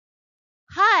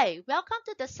Hi, welcome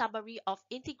to the summary of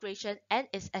integration and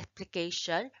its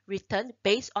application written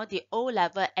based on the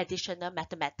O-Level Additional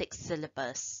Mathematics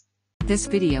syllabus. This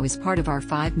video is part of our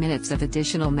 5 minutes of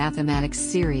additional mathematics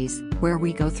series, where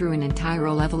we go through an entire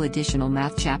O-Level additional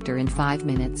math chapter in 5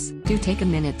 minutes. Do take a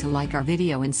minute to like our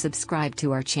video and subscribe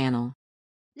to our channel.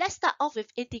 Let's start off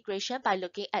with integration by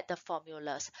looking at the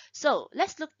formulas. So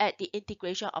let's look at the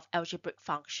integration of algebraic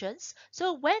functions.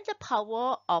 So when the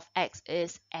power of x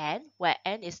is n, where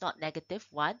n is not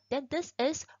 -1, then this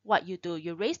is what you do.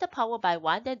 You raise the power by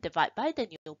 1, then divide by the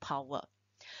new power.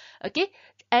 Okay,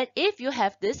 and if you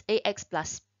have this ax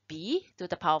plus b to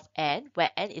the power of n,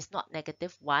 where n is not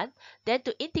 -1, then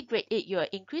to integrate it, you will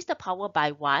increase the power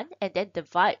by 1 and then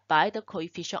divide by the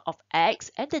coefficient of x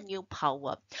and the new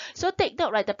power. So take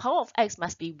note, right, the power of x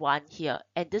must be 1 here,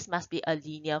 and this must be a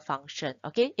linear function.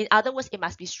 Okay, in other words, it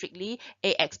must be strictly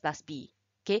ax plus b,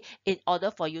 okay, in order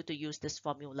for you to use this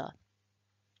formula.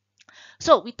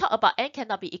 So we talk about n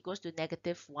cannot be equals to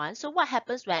 -1. So what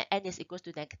happens when n is equals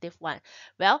to -1?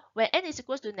 Well, when n is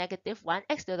equals to -1,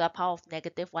 x to the power of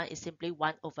 -1 is simply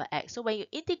 1 over x. So when you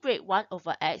integrate 1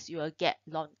 over x, you will get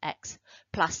ln x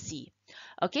plus c.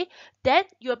 Okay, then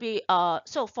you'll be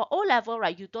so for O level,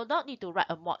 right, you do not need to write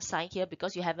a mod sign here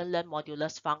because you haven't learned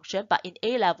modulus function. But in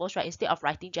A levels, right, instead of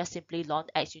writing just simply ln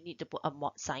x, you need to put a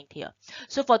mod sign here.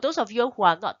 So for those of you who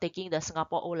are not taking the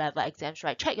Singapore O level exams,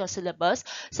 right, check your syllabus.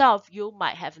 Some of you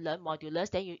might have learned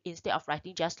modulus, then you, instead of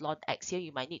writing just ln x here,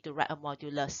 you might need to write a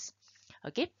modulus.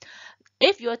 Okay,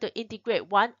 if you were to integrate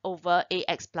 1 over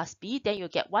ax plus b, then you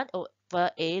get 1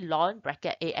 over a ln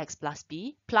bracket ax plus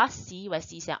b plus c, where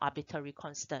c is an arbitrary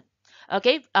constant.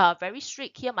 Okay, very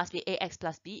strict here, must be ax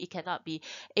plus b. It cannot be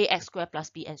ax squared plus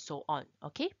b and so on.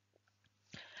 Okay.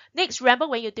 Next, remember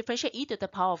when you differentiate e to the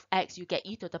power of x, you get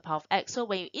e to the power of x. So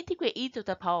when you integrate e to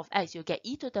the power of x, you get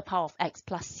e to the power of x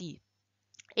plus c.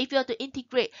 If you are to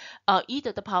integrate e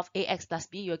to the power of ax plus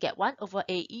b, you'll get 1 over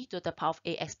a e to the power of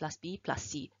ax plus b plus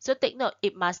c. So take note,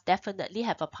 it must definitely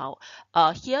have a power.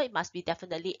 Here, it must be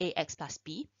definitely ax plus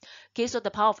b. Okay, so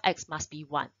the power of x must be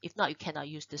 1. If not, you cannot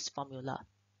use this formula.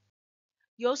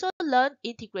 You also learn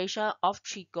integration of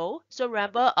trigo. So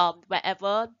remember,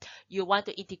 whenever you want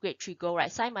to integrate trigo, right,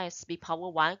 sine must be power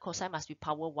 1, cosine must be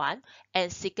power 1,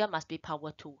 and secant must be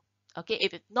power 2. Okay,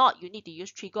 if not, you need to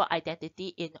use trigo identity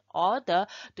in order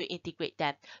to integrate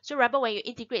them. So remember, when you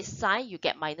integrate sine, you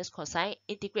get minus cosine.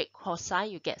 Integrate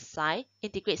cosine, you get sine.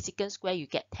 Integrate secant square, you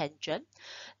get tangent.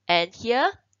 And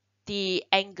here, the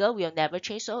angle will never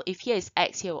change. So if here is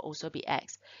x, here will also be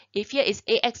x. If here is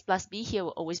ax plus b, here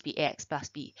will always be ax plus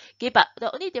b. Okay, but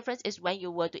the only difference is when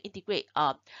you were to integrate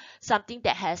something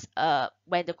that has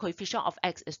when the coefficient of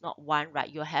x is not 1, right,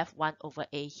 you have 1 over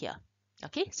a here.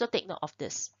 Okay, so take note of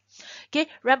this. Okay,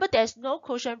 remember there's no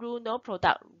quotient rule, no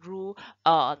product rule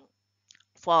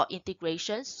for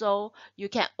integration, so you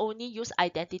can only use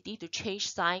identity to change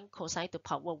sine, cosine to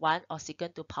power 1 or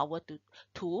secant to power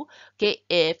 2. Okay,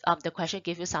 if the question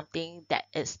gives you something that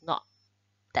is not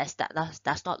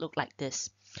does not look like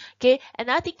this. Okay,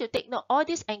 another thing to take note, all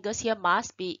these angles here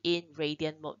must be in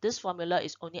radian mode. This formula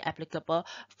is only applicable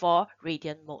for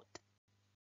radian mode.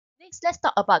 Next, let's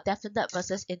talk about definite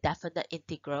versus indefinite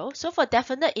integral. So for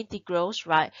definite integrals,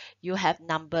 right, you have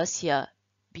numbers here,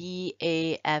 b,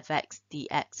 a, fx,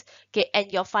 dx. Okay,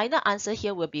 and your final answer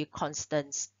here will be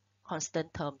constant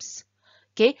terms.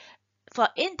 Okay, for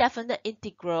indefinite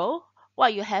integral,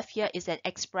 what you have here is an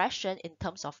expression in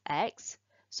terms of x.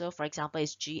 So for example,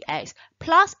 it's gx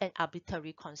plus an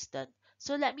arbitrary constant.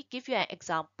 So let me give you an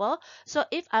example. So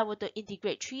if I were to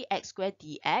integrate 3x squared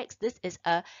dx, this is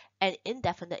an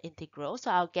indefinite integral.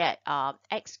 So I'll get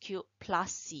x cubed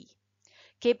plus c.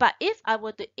 Okay, but if I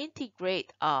were to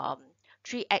integrate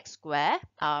 3x squared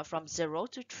from 0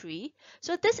 to 3,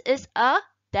 so this is a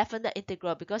definite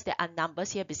integral because there are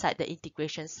numbers here beside the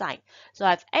integration sign. So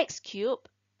I have x cubed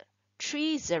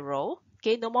 3, 0.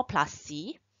 Okay, no more plus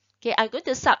c. Okay, I'm going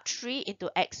to sub 3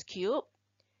 into x cubed.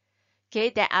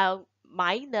 Okay, then I'll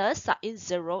minus sub in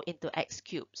 0 into x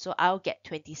cubed. So I'll get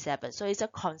 27. So it's a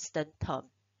constant term.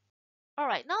 All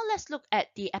right, now let's look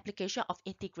at the application of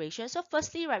integration. So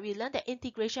firstly, right, we learned that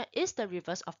integration is the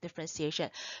reverse of differentiation.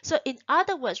 So in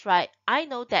other words, right, I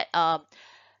know that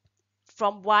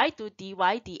from y to dy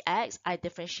dx, I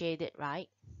differentiate it, right?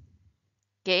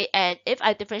 Okay, and if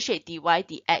I differentiate dy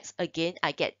dx again,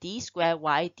 I get d square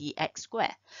y dx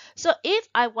square. So if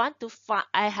I want to find,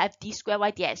 I have d square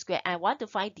y dx square, and I want to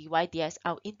find dy dx,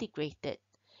 I'll integrate it.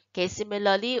 Okay,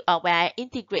 similarly, when I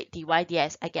integrate dy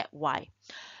dx, I get y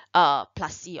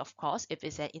plus c, of course, if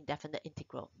it's an indefinite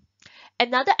integral.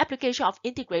 Another application of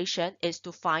integration is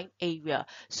to find area.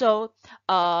 So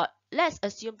let's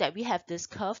assume that we have this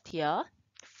curve here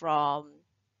from,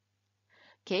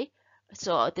 okay,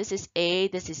 so this is A,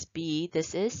 this is B,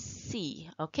 this is C,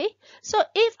 okay? So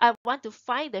if I want to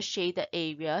find the shaded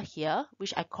area here,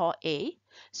 which I call A,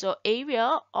 so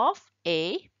area of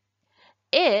A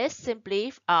is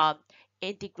simply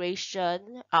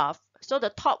integration of, so the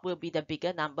top will be the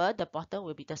bigger number, the bottom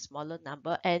will be the smaller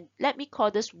number, and let me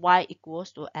call this y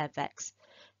equals to fx,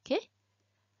 okay?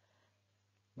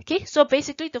 Okay, so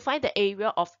basically to find the area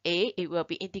of A, it will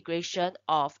be integration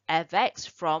of fx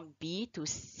from B to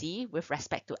C with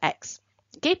respect to x.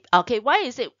 Okay, why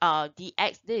is it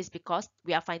dx? This is because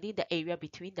we are finding the area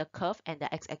between the curve and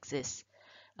the x-axis.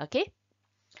 Okay,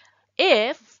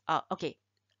 if,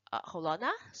 hold on.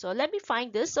 So let me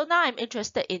find this. So now I'm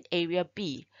interested in area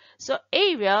B. So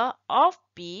area of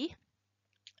B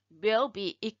will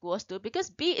be equals to, because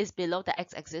B is below the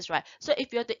x-axis, right? So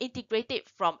if you're to integrate it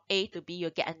from A to B, you'll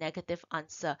get a negative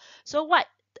answer. So what,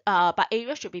 but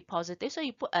area should be positive. So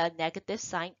you put a negative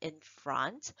sign in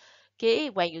front, okay,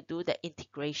 when you do the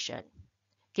integration.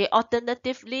 Okay,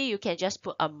 alternatively, you can just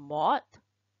put a mod,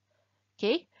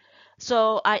 okay?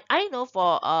 So I know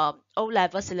for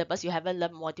O-level syllabus, you haven't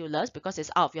learned modulus because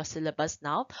it's out of your syllabus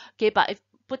now. Okay, but if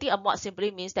putting a mod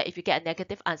simply means that if you get a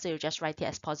negative answer, you just write it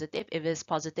as positive. If it's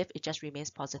positive, it just remains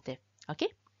positive. Okay.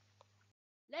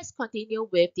 Let's continue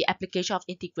with the application of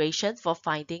integration for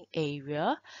finding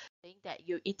area. Saying that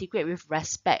you integrate with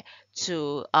respect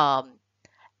to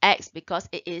x because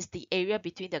it is the area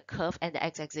between the curve and the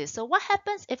x-axis. So what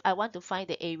happens if I want to find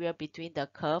the area between the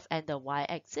curve and the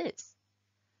y-axis?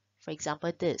 For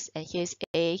example, this, and here's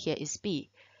A, here is B.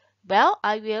 Well,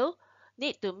 I will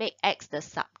need to make x the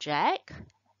subject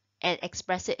and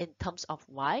express it in terms of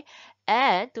y.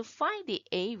 And to find the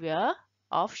area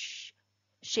of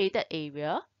shaded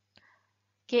area,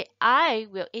 okay, I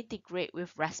will integrate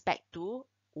with respect to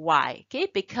y, okay,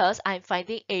 because I'm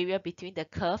finding area between the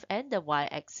curve and the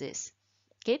y-axis,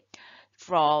 okay,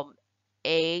 from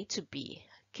A to B.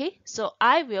 Okay, so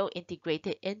I will integrate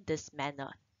it in this manner.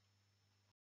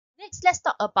 Next, let's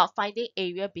talk about finding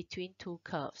area between two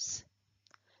curves.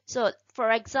 So for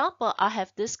example, I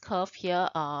have this curve here,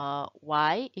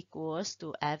 y equals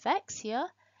to fx here,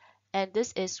 and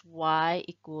this is y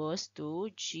equals to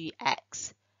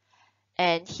gx.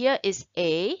 And here is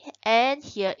A, and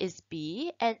here is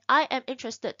B, and I am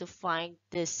interested to find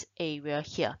this area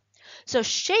here. So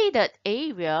shaded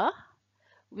area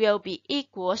will be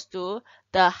equals to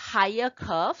the higher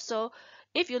curve. So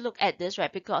if you look at this,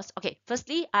 right, because, okay,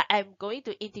 firstly, I am going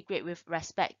to integrate with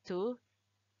respect to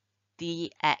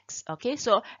dx. Okay,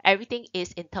 so everything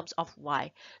is in terms of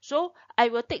y. So I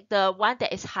will take the one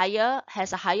that is higher,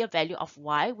 has a higher value of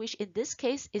y, which in this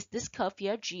case is this curve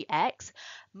here, gx,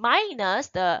 minus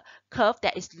the curve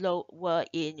that is lower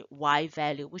in y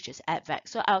value, which is fx.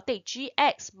 So I'll take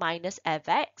gx minus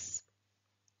fx,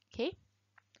 okay,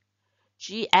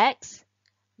 gx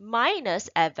minus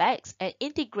fx, and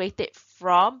integrate it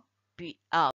from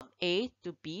A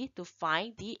to B to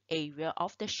find the area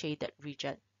of the shaded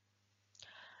region.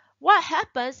 What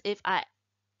happens if I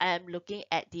am looking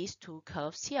at these two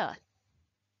curves here?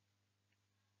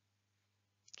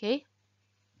 Okay,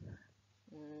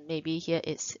 maybe here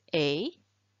it's A,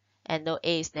 and no,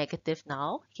 A is negative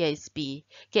now. Here is B.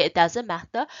 Okay, it doesn't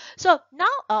matter. So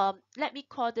now let me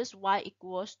call this y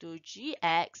equals to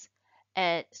gx,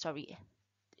 and sorry,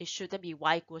 it shouldn't be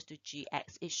y equals to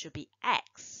gx, it should be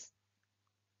x.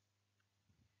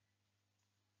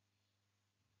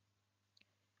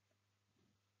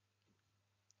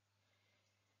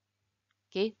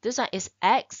 Okay, this one is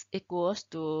x equals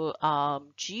to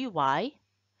gy,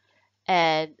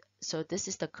 and so this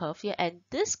is the curve here, and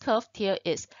this curve here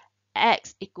is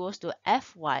x equals to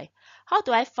fy. How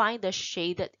do I find the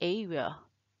shaded area?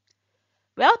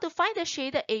 Well, to find the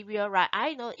shaded area, right,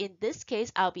 I know in this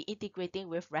case I'll be integrating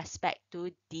with respect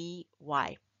to dy.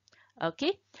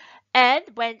 Okay, and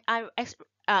when I'm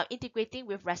integrating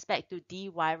with respect to dy,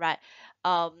 right,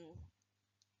 hold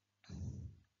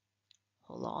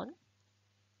on.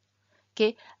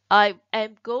 Okay, I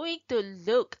am going to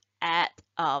look at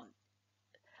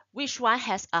which one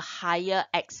has a higher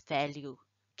x value.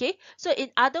 Okay, so in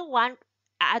other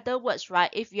words, right,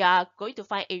 if you are going to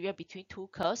find area between two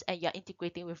curves and you're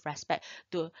integrating with respect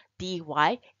to dy,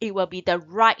 it will be the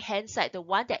right hand side, the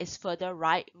one that is further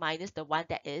right minus the one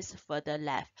that is further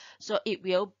left. So it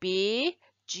will be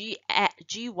gy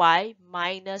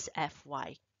minus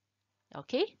fy.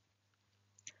 Okay.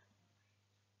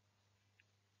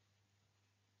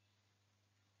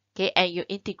 Okay, and you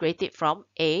integrate it from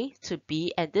A to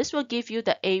B, and this will give you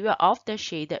the area of the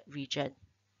shaded region.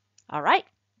 All right.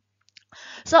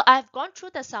 So I've gone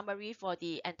through the summary for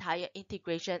the entire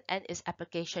integration and its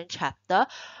application chapter.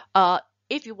 Uh,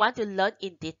 if you want to learn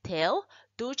in detail,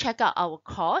 do check out our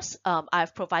course.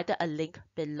 I've provided a link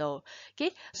below.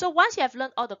 Okay, so once you have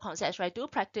learned all the concepts, right, do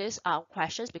practice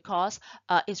questions because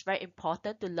it's very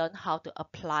important to learn how to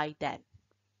apply them.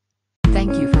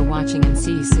 Thank you for watching and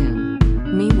see you soon.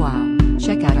 Meanwhile,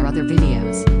 check out our other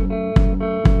videos.